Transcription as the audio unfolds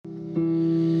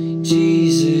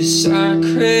Jesus, I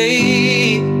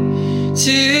crave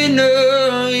to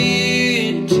know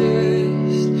you,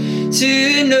 just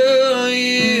to know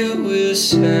you will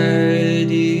satisfy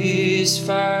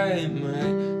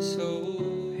my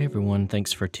soul. Hey everyone,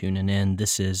 thanks for tuning in.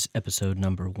 This is episode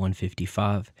number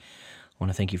 155. I want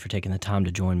to thank you for taking the time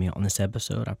to join me on this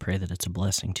episode. I pray that it's a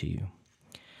blessing to you.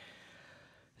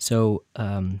 So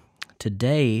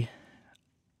today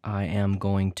I am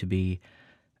going to be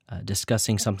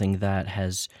discussing something that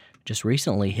has just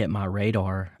recently hit my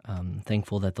radar.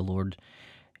 Thankful that the Lord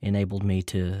enabled me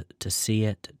to see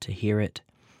it, to hear it.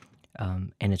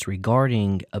 And it's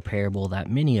regarding a parable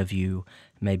that many of you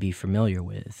may be familiar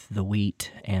with, the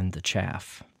wheat and the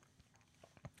chaff.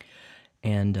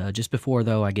 And just before,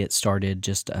 though, I get started,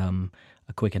 just a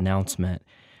quick announcement.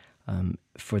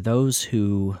 For those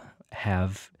who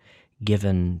have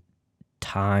given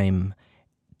time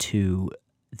to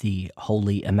the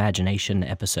Holy Imagination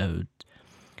episode,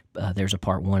 there's a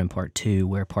part 1 and part 2,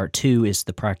 where part 2 is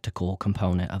the practical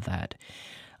component of that.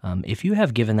 If you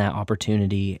have given that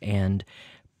opportunity and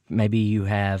maybe you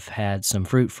have had some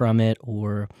fruit from it,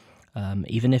 or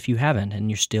even if you haven't and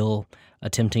you're still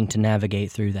attempting to navigate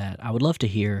through that, I would love to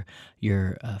hear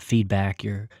your feedback,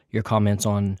 your comments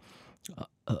on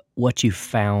what you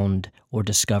found or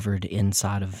discovered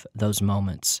inside of those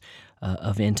moments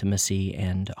of intimacy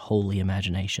and holy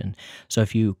imagination. So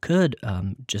if you could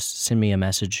just send me a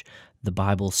message, the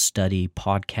Bible Study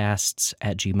Podcasts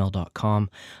at gmail.com.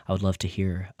 I would love to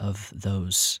hear of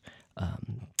those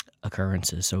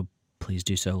occurrences, so please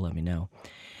do so, let me know.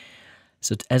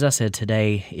 So as I said,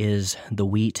 today is the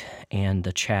wheat and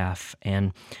the chaff,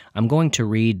 and I'm going to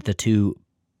read the two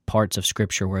parts of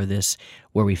Scripture where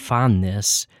we find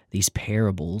these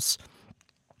parables.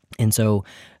 And so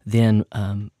then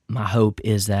my hope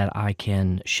is that I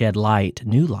can shed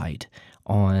new light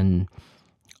on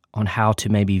how to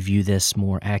maybe view this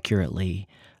more accurately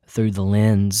through the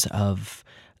lens of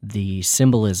the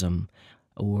symbolism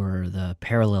or the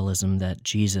parallelism that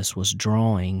Jesus was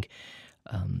drawing,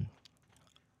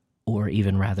 or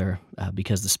even rather,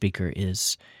 because the speaker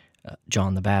is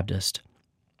John the Baptist.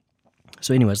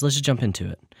 So anyways, let's just jump into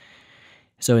it.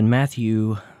 So in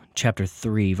Matthew chapter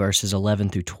 3, verses 11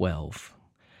 through 12,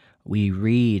 we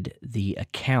read the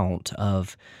account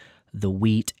of the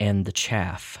wheat and the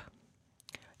chaff.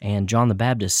 And John the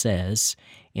Baptist says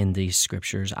in these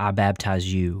scriptures, "I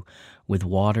baptize you with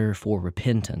water for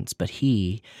repentance, but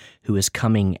he who is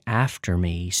coming after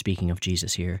me," speaking of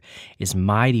Jesus here, "is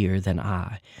mightier than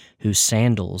I, whose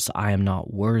sandals I am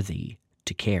not worthy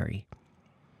to carry.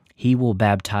 He will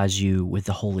baptize you with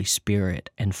the Holy Spirit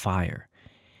and fire.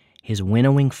 His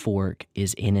winnowing fork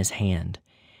is in his hand,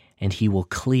 and he will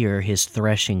clear his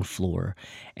threshing floor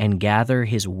and gather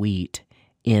his wheat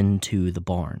into the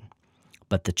barn.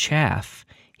 But the chaff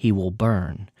he will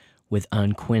burn with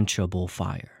unquenchable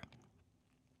fire."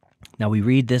 Now we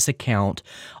read this account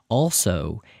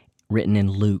also written in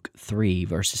Luke 3,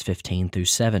 verses 15 through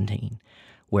 17,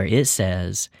 where it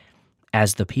says,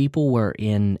 "As the people were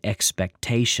in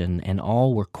expectation and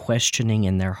all were questioning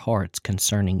in their hearts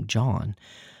concerning John,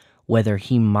 whether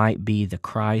he might be the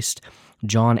Christ,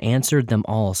 John answered them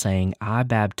all, saying, I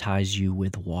baptize you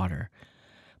with water.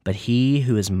 But he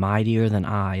who is mightier than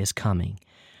I is coming,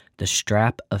 the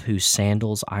strap of whose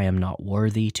sandals I am not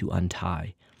worthy to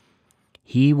untie.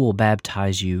 He will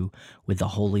baptize you with the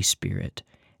Holy Spirit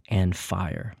and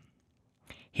fire.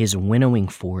 His winnowing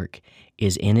fork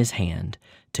is in his hand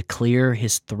to clear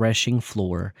his threshing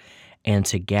floor and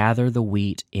to gather the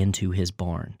wheat into his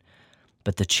barn.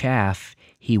 But the chaff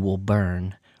he will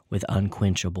burn with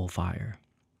unquenchable fire."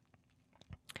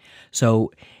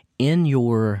 So in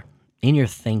your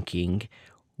thinking,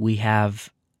 we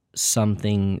have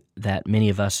something that many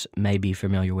of us may be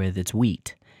familiar with. It's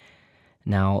wheat.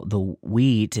 Now, the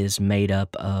wheat is made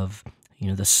up of,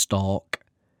 the stalk,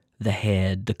 the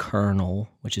head, the kernel,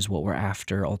 which is what we're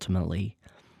after ultimately.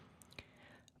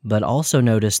 But also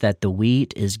notice that the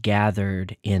wheat is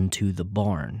gathered into the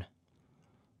barn.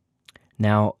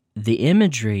 Now, the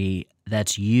imagery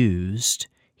that's used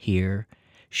here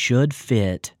should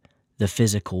fit the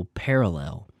physical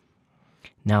parallel.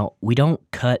 Now, we don't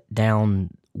cut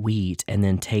down wheat and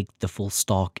then take the full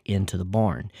stalk into the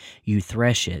barn. You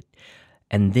thresh it,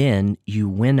 and then you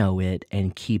winnow it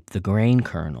and keep the grain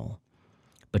kernel.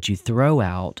 But you throw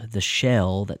out the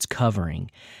shell that's covering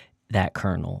that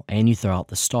kernel, and you throw out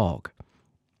the stalk.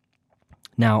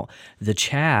 Now, the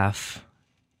chaff,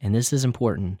 and this is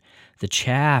important, the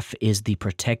chaff is the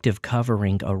protective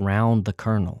covering around the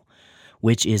kernel,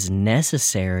 which is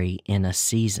necessary in a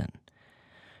season.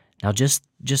 Now, just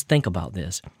think about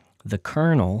this. The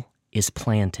kernel is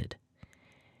planted.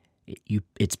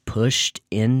 It's pushed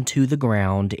into the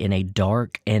ground in a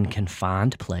dark and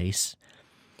confined place.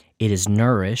 It is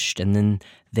nourished, and then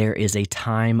there is a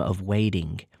time of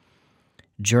waiting.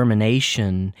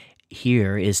 Germination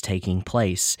here is taking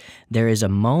place. There is a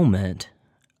moment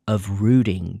of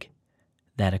rooting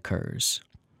that occurs.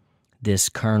 This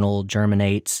kernel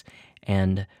germinates,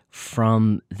 and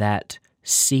from that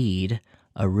seed,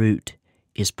 a root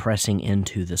is pressing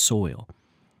into the soil.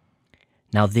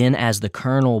 Now then, as the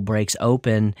kernel breaks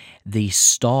open, the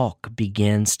stalk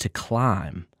begins to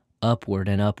climb upward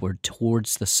and upward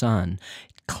towards the sun,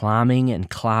 climbing and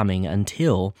climbing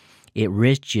until it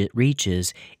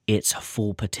reaches its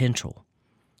full potential.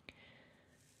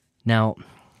 Now,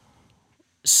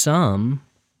 some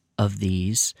of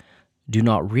these do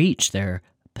not reach their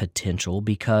potential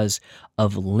because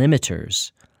of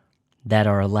limiters that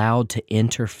are allowed to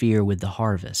interfere with the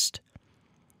harvest.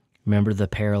 Remember the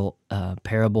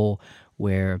parable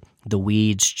where the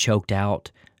weeds choked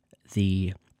out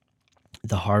the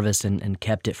harvest and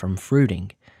kept it from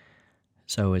fruiting.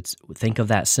 So think of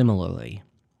that similarly.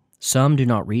 Some do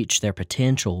not reach their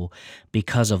potential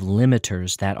because of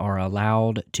limiters that are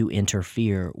allowed to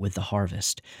interfere with the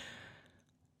harvest.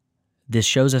 This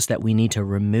shows us that we need to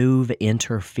remove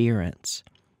interference.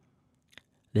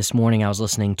 This morning I was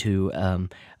listening to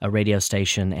a radio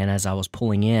station, and as I was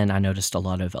pulling in, I noticed a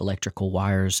lot of electrical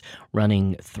wires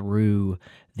running through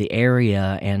the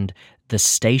area, and the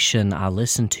station I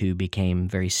listened to became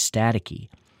very staticky,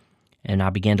 and I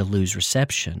began to lose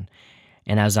reception.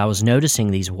 And as I was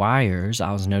noticing these wires,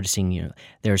 I was noticing,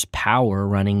 there's power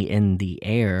running in the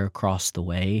air across the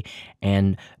way,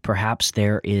 and perhaps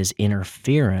there is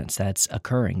interference that's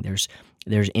occurring.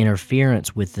 There's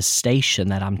interference with the station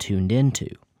that I'm tuned into.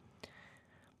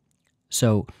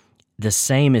 So the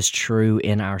same is true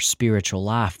in our spiritual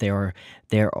life. There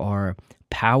are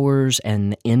powers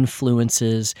and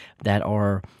influences that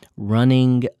are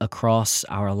running across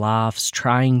our lives,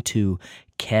 trying to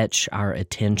catch our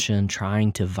attention,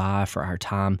 trying to vie for our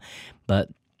time, but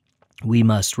we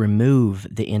must remove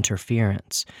the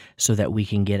interference so that we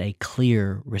can get a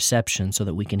clear reception, so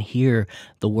that we can hear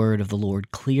the word of the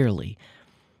Lord clearly.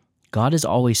 God is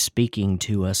always speaking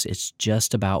to us. It's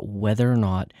just about whether or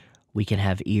not we can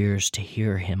have ears to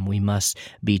hear Him. We must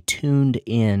be tuned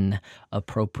in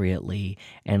appropriately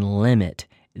and limit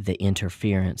the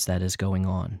interference that is going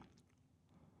on.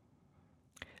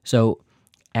 So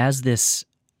as this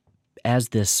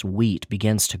wheat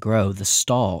begins to grow, the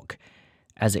stalk,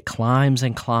 as it climbs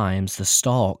and climbs, the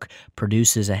stalk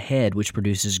produces a head which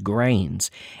produces grains.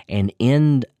 And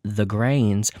in the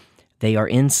grains, they are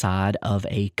inside of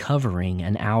a covering,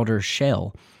 an outer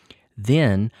shell.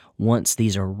 Then, once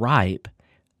these are ripe,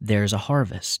 there's a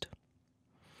harvest.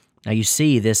 Now you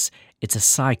see this, it's a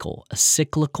cycle. A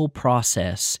cyclical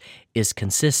process is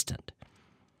consistent.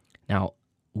 Now,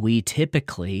 we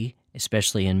typically,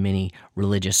 especially in many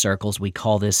religious circles, we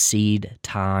call this seed,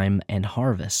 time, and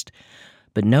harvest.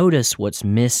 But notice what's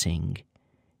missing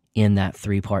in that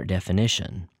three-part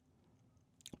definition: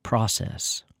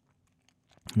 process.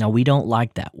 Now, we don't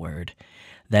like that word.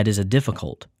 That is a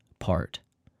difficult part.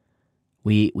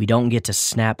 We don't get to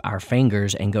snap our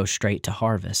fingers and go straight to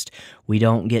harvest. We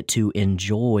don't get to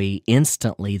enjoy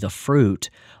instantly the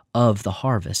fruit of the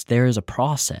harvest. There is a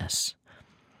process.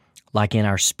 Like in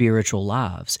our spiritual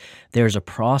lives, there's a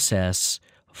process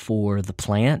for the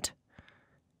plant,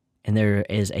 and there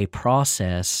is a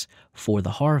process for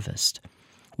the harvest.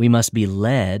 We must be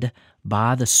led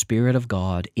by the Spirit of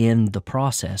God in the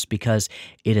process, because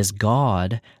it is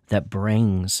God that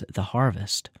brings the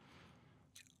harvest.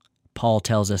 Paul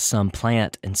tells us some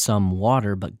plant and some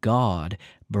water, but God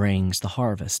brings the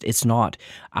harvest. It's not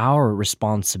our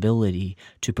responsibility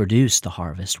to produce the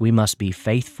harvest. We must be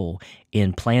faithful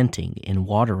in planting, in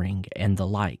watering, and the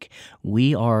like.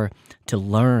 We are to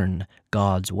learn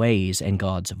God's ways and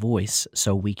God's voice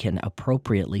so we can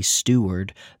appropriately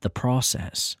steward the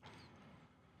process.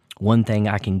 One thing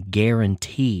I can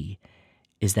guarantee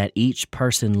is that each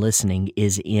person listening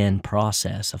is in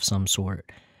process of some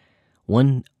sort.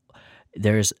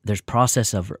 There's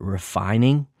process of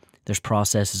refining, there's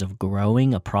processes of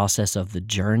growing, a process of the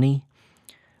journey.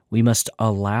 We must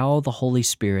allow the Holy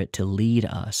Spirit to lead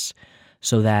us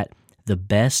so that the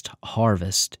best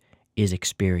harvest is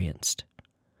experienced.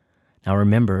 Now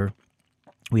remember,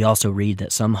 we also read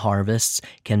that some harvests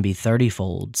can be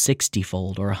 30-fold,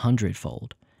 60-fold, or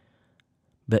 100-fold.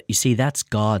 But you see, that's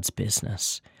God's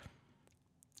business.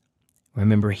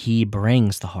 Remember, He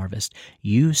brings the harvest.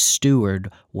 You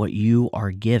steward what you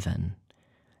are given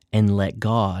and let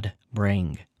God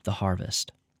bring the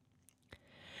harvest.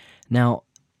 Now,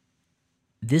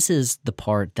 this is the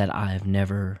part that I've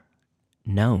never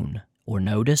known or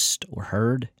noticed or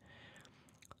heard.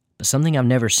 But something I've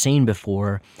never seen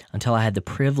before until I had the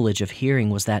privilege of hearing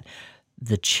was that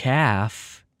the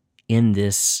chaff in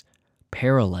this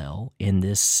parallel, in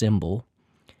this symbol,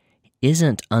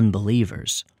 isn't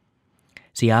unbelievers.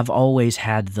 See, I've always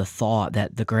had the thought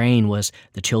that the grain was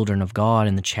the children of God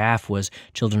and the chaff was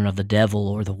children of the devil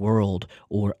or the world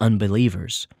or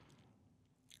unbelievers.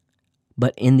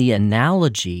 But in the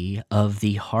analogy of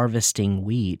the harvesting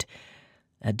wheat,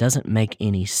 that doesn't make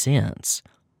any sense,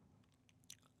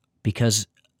 because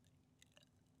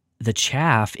the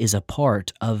chaff is a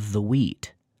part of the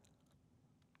wheat.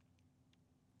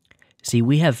 See,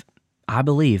 we have, I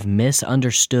believe,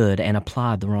 misunderstood and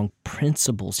applied the wrong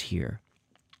principles here.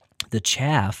 The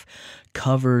chaff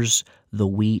covers the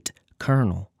wheat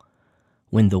kernel.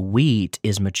 When the wheat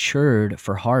is matured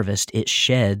for harvest, it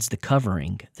sheds the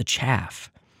covering, the chaff.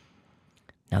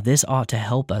 Now, this ought to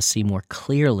help us see more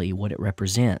clearly what it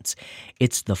represents.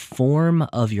 It's the form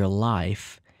of your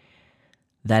life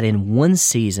that in one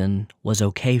season was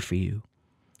okay for you.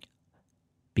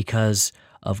 Because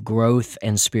of growth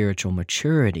and spiritual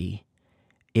maturity,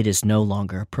 it is no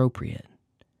longer appropriate.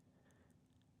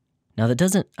 Now,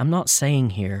 I'm not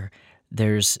saying here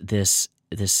there's this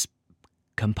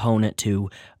component to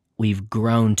we've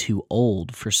grown too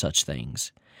old for such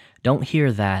things. Don't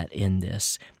hear that in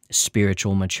this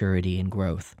spiritual maturity and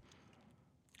growth.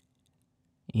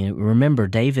 You know, remember,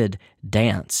 David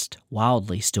danced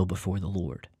wildly still before the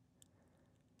Lord.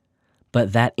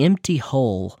 But that empty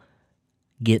hole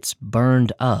gets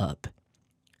burned up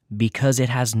because it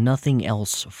has nothing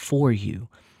else for you.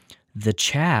 The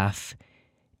chaff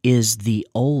is the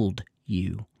old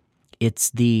you.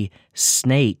 It's the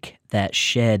snake that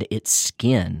shed its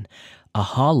skin, a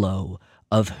hollow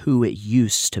of who it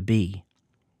used to be.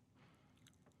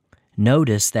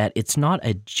 Notice that it's not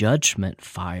a judgment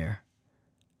fire.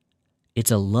 It's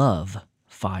a love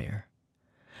fire.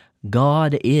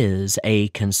 God is a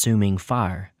consuming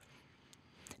fire.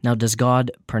 Now, does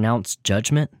God pronounce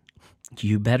judgment?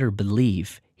 You better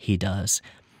believe He does.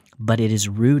 But it is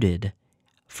rooted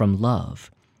from love.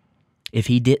 If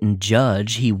He didn't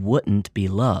judge, He wouldn't be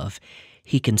love.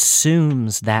 He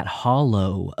consumes that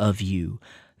hollow of you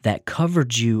that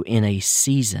covered you in a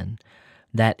season,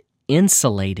 that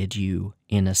insulated you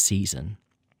in a season.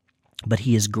 But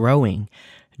He is growing,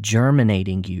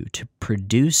 germinating you to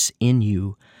produce in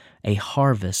you a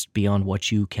harvest beyond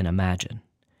what you can imagine.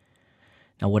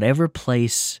 Now, whatever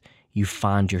place you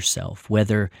find yourself,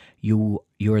 whether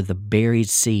you're the buried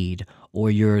seed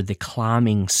or you're the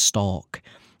climbing stalk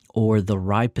or the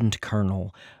ripened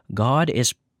kernel, God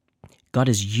is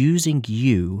using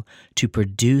you to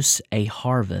produce a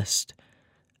harvest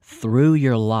through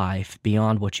your life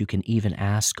beyond what you can even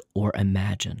ask or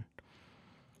imagine.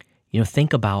 You know,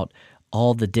 think about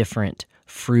all the different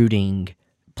fruiting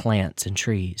plants and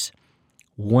trees.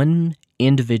 One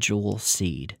individual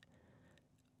seed,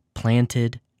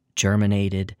 planted,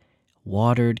 germinated,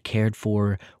 watered, cared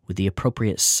for with the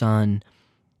appropriate sun,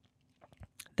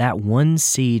 that one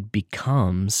seed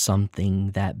becomes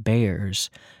something that bears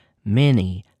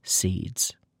many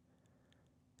seeds.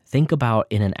 Think about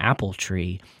in an apple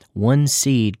tree, one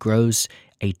seed grows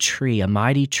a tree, a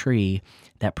mighty tree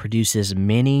that produces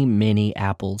many, many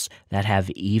apples that have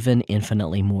even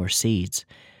infinitely more seeds.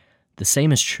 The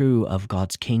same is true of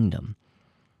God's kingdom.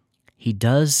 He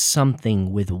does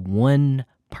something with one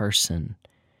person,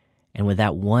 and with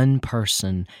that one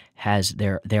person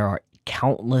there are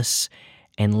countless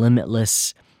and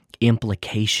limitless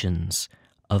implications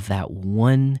of that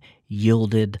one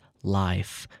yielded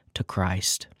life to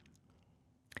Christ.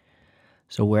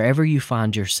 So wherever you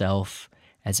find yourself,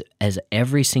 as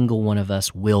every single one of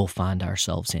us will find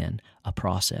ourselves in, a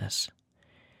process,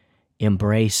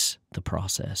 embrace the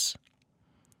process.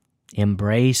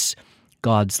 Embrace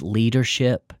God's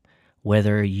leadership,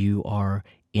 whether you are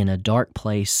in a dark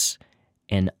place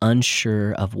and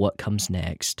unsure of what comes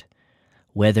next,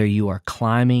 whether you are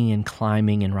climbing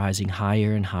and rising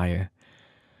higher and higher,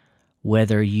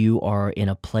 whether you are in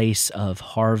a place of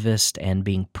harvest and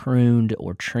being pruned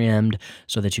or trimmed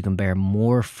so that you can bear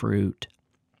more fruit.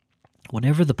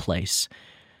 Whatever the place,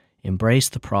 embrace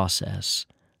the process,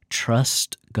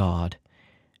 trust God,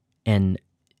 and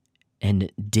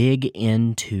dig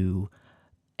into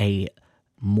a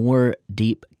more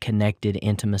deep connected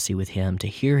intimacy with Him, to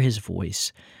hear His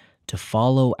voice, to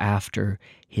follow after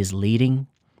His leading,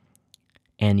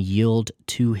 and yield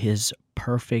to His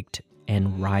perfect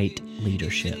and right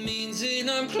leadership. It means that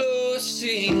I'm close to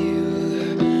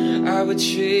you. I would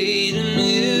trade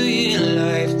 1,000,000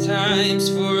 lifetimes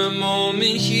for a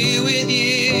moment here with you.